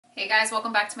Hey guys,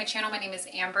 welcome back to my channel. My name is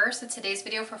Amber. So today's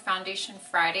video for Foundation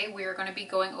Friday, we are going to be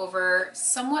going over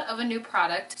somewhat of a new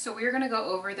product. So we are going to go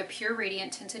over the Pure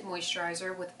Radiant Tinted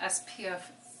Moisturizer with SPF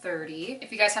 30.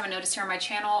 If you guys haven't noticed here on my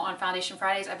channel on Foundation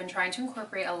Fridays, I've been trying to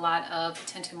incorporate a lot of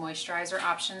tinted moisturizer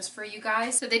options for you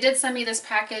guys. So they did send me this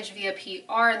package via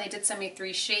PR and they did send me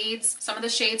 3 shades. Some of the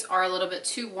shades are a little bit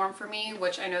too warm for me,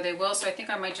 which I know they will, so I think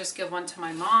I might just give one to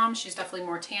my mom. She's definitely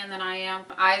more tan than I am.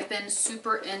 I've been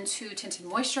super into tinted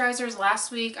moisturizers.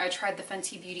 Last week I tried the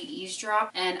Fenty Beauty Ease Drop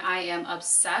and I am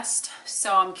obsessed.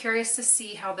 So I'm curious to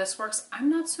see how this works. I'm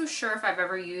not so sure if I've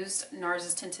ever used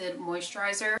Nars' tinted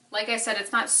moisturizer. Like I said,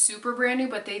 it's not super brand new,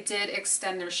 but they did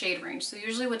extend their shade range. So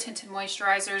usually with tinted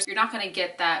moisturizers, you're not going to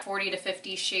get that 40 to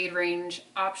 50 shade range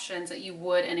options that you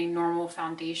would in a normal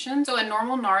foundation. So in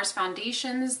normal Nars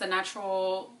foundations, the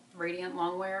Natural Radiant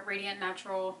Longwear, Radiant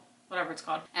Natural, whatever it's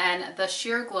called, and the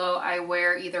Sheer Glow, I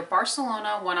wear either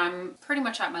Barcelona when I'm pretty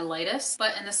much at my lightest,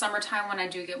 but in the summertime when I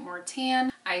do get more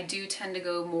tan, I do tend to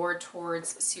go more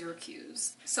towards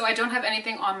Syracuse. So I don't have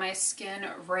anything on my skin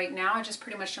right now. I just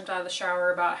pretty much jumped out of the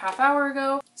shower about a half hour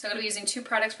ago. So I'm going to be using 2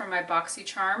 products from my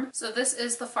BoxyCharm. So this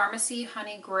is the Pharmacy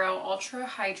Honey GRAIL Ultra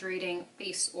Hydrating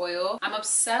Face Oil. I'm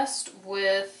obsessed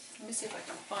with, let me see if I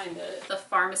can find it, the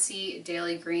Pharmacy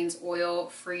Daily Greens Oil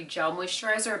Free Gel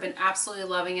Moisturizer. I've been absolutely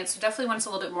loving it. So definitely when it's a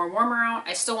little bit more warmer out,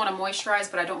 I still want to moisturize,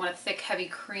 but I don't want a thick, heavy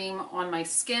cream on my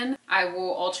skin. I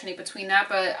will alternate between that,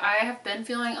 but I have been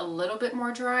feeling a little bit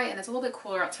more dry and it's a little bit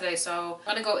cooler out today. So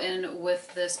I'm gonna go in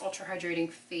with this Ultra Hydrating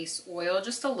Face Oil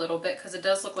just a little bit because it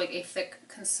does look like a thick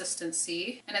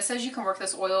consistency. And it says you can work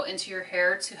this oil into your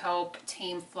hair to help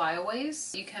tame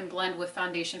flyaways. You can blend with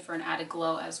foundation for an added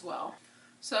glow as well.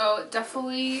 So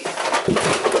definitely.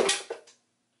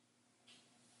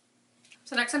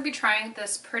 So next I'll be trying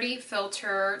this Pretty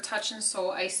Filter Touch and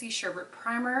Soul Icy Sherbet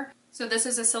Primer. So this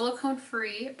is a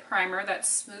silicone-free primer that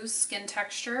smooths skin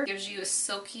texture, gives you a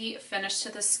silky finish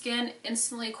to the skin,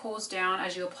 instantly cools down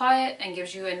as you apply it, and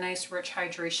gives you a nice rich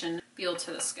hydration feel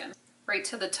to the skin. Right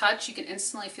to the touch, you can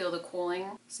instantly feel the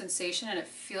cooling sensation and it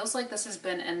feels like this has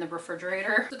been in the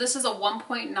refrigerator. So this is a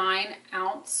 1.9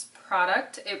 ounce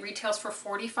product. It retails for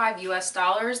 $45 US,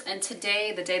 and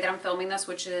today, the day that I'm filming this,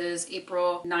 which is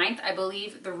April 9th, I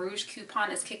believe the Rouge coupon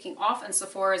is kicking off and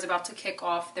Sephora is about to kick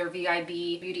off their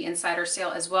VIB Beauty Insider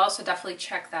sale as well, so definitely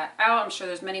check that out. I'm sure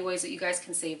there's many ways that you guys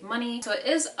can save money. So it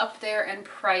is up there in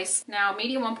price. Now,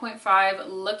 medium 1.5,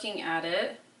 looking at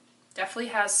it, definitely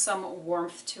has some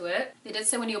warmth to it. They did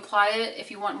say when you apply it, if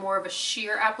you want more of a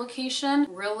sheer application,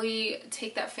 really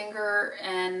take that finger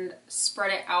and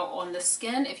spread it out on the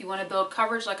skin. If you want to build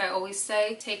coverage, like I always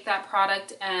say, take that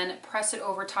product and press it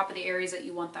over top of the areas that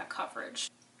you want that coverage.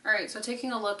 Alright, so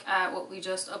taking a look at what we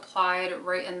just applied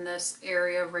right in this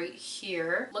area right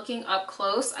here. Looking up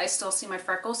close, I still see my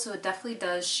freckles, so it definitely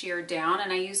does sheer down,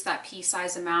 and I use that pea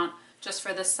size amount just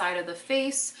for this side of the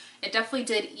face. It definitely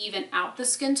did even out the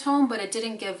skin tone, but it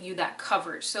didn't give you that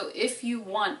coverage. So if you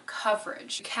want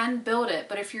coverage, you can build it,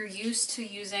 but if you're used to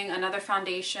using another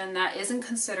foundation that isn't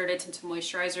considered a tinted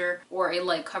moisturizer or a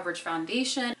light coverage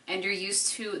foundation, and you're used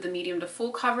to the medium to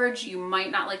full coverage, you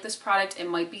might not like this product. It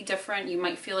might be different. You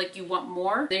might feel like you want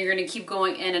more. Then you're gonna keep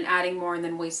going in and adding more and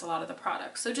then waste a lot of the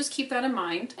product. So just keep that in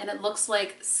mind. And it looks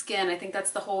like skin. I think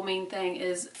that's the whole main thing,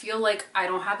 is feel like I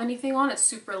don't have anything on. It's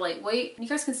super lightweight. And you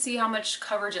guys can see how much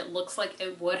coverage it looks like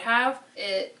it would have.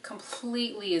 It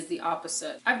completely is the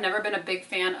opposite. I've never been a big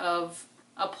fan of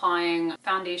applying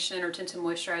foundation or tinted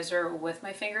moisturizer with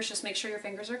my fingers. Just make sure your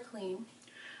fingers are clean.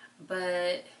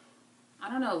 But I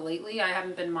don't know, lately I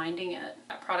haven't been minding it.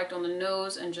 That product on the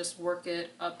nose and just work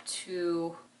it up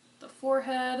to the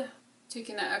forehead.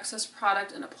 Taking that excess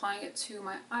product and applying it to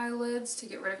my eyelids to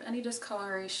get rid of any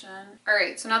discoloration.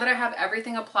 Alright, so now that I have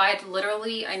everything applied,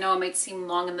 literally, I know it might seem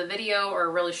long in the video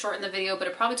or really short in the video, but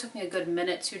it probably took me a good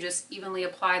minute to just evenly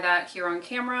apply that here on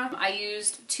camera. I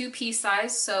used 2 pea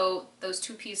size, so those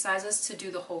 2 pea sizes to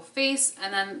do the whole face,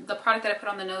 and then the product that I put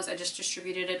on the nose, I just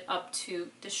distributed it up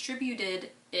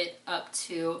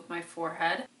to my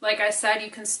forehead. Like I said,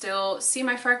 you can still see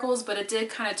my freckles, but it did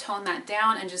kind of tone that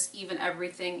down and just even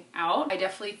everything out. I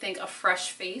definitely think a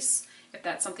fresh face, if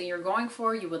that's something you're going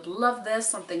for, you would love this.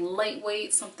 Something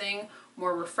lightweight, something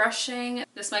more refreshing.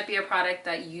 This might be a product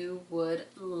that you would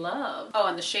love. Oh,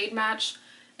 and the shade match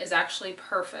is actually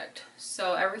perfect.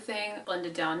 So everything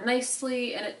blended down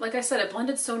nicely, and it, like I said, it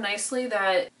blended so nicely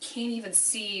that you can't even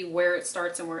see where it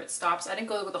starts and where it stops. I didn't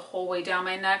go the whole way down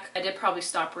my neck. I did probably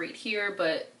stop right here,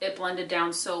 but it blended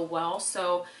down so well.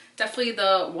 So Definitely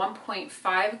the 1.5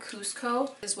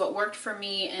 Cusco is what worked for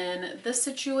me in this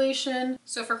situation.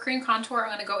 So for cream contour, I'm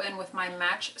going to go in with my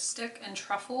Matchstick and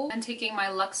Truffle and taking my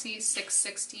Luxie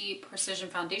 660 Precision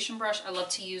Foundation Brush. I love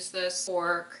to use this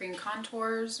for cream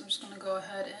contours. I'm just going to go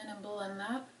ahead in and blend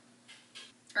that.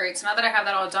 Alright, so now that I have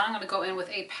that all done, I'm going to go in with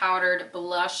a powdered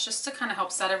blush just to kind of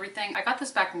help set everything. I got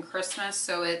this back in Christmas,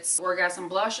 so it's Orgasm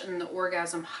Blush and the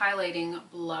Orgasm Highlighting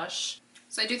Blush.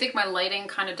 So I do think my lighting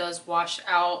kind of does wash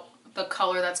out the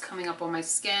color that's coming up on my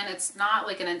skin. It's not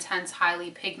like an intense,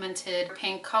 highly pigmented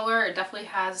pink color. It definitely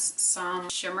has some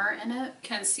shimmer in it. You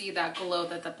can see that glow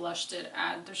that the blush did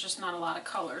add. There's just not a lot of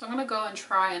color. So I'm going to go and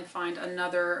try and find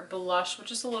another blush with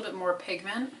just a little bit more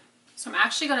pigment. So I'm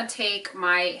actually going to take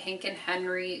my Hank &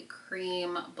 Henry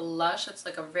Cream Blush. It's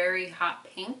like a very hot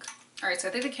pink. Alright, so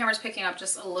I think the camera's picking up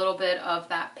just a little bit of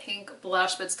that pink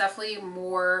blush, but it's definitely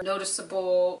more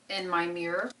noticeable in my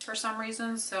mirror for some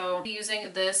reason. So I'm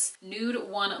using this Nude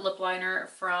 1 lip liner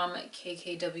from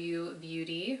KKW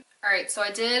Beauty. Alright, so I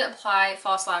did apply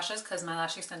false lashes because my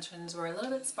lash extensions were a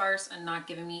little bit sparse and not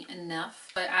giving me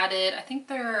enough. I added, I think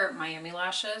they're Miami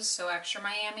lashes, so extra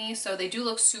Miami. So they do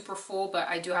look super full, but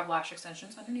I do have lash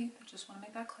extensions underneath. I just want to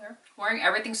make that clear. Wearing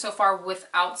everything so far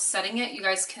without setting it, you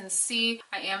guys can see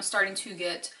I am starting to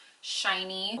get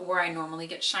shiny where I normally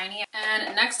get shiny.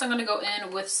 And next I'm going to go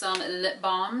in with some lip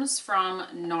balms from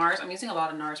Nars. I'm using a lot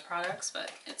of Nars products,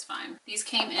 but it's fine. These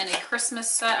came in a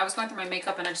Christmas set. I was going through my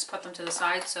makeup and I just put them to the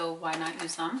side, so why not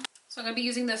use them? So I'm going to be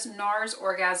using this Nars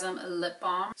Orgasm Lip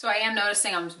Balm. So I am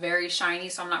noticing I'm very shiny,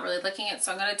 so I'm not really licking it.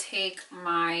 So I'm going to take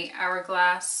my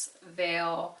Hourglass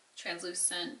Veil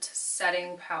translucent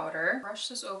setting powder, brush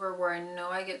this over where I know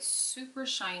I get super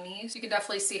shiny. So you can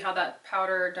definitely see how that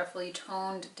powder definitely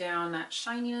toned down that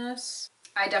shininess.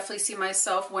 I definitely see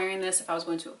myself wearing this if I was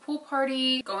going to a pool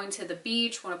party, going to the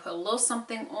beach, want to put a little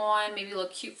something on, maybe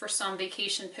look cute for some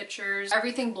vacation pictures.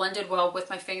 Everything blended well with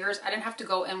my fingers. I didn't have to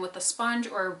go in with a sponge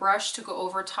or a brush to go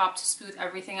over top to smooth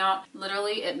everything out.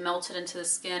 Literally, it melted into the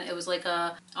skin. It was like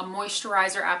a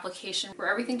moisturizer application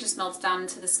where everything just melts down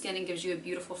into the skin and gives you a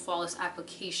beautiful, flawless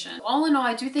application. All in all,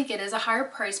 I do think it is a higher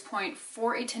price point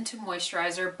for a tinted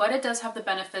moisturizer, but it does have the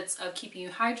benefits of keeping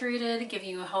you hydrated, giving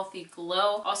you a healthy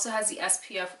glow. Also has the SPF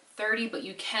 30, but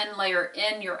you can layer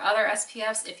in your other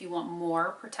SPFs if you want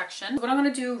more protection. What I'm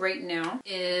going to do right now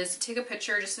is take a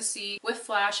picture just to see with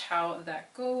flash how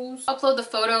that goes. Upload the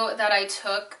photo that I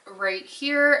took right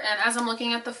here, and as I'm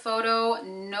looking at the photo,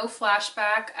 no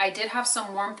flashback. I did have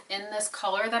some warmth in this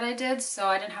color that I did, so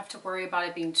I didn't have to worry about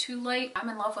it being too light. I'm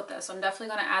in love with this. I'm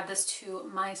definitely going to add this to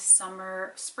my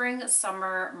spring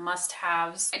summer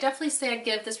must-haves. I definitely say I'd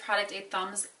give this product a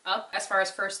thumbs up as far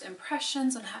as first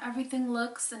impressions on how everything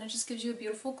looks, and it just gives you a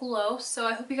beautiful glow. So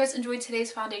I hope you guys enjoyed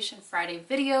today's Foundation Friday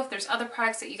video. If there's other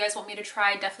products that you guys want me to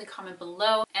try, definitely comment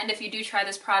below. And if you do try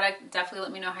this product, definitely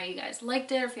let me know how you guys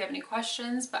liked it or if you have any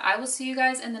questions. But I will see you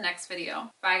guys in the next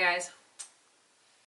video. Bye guys.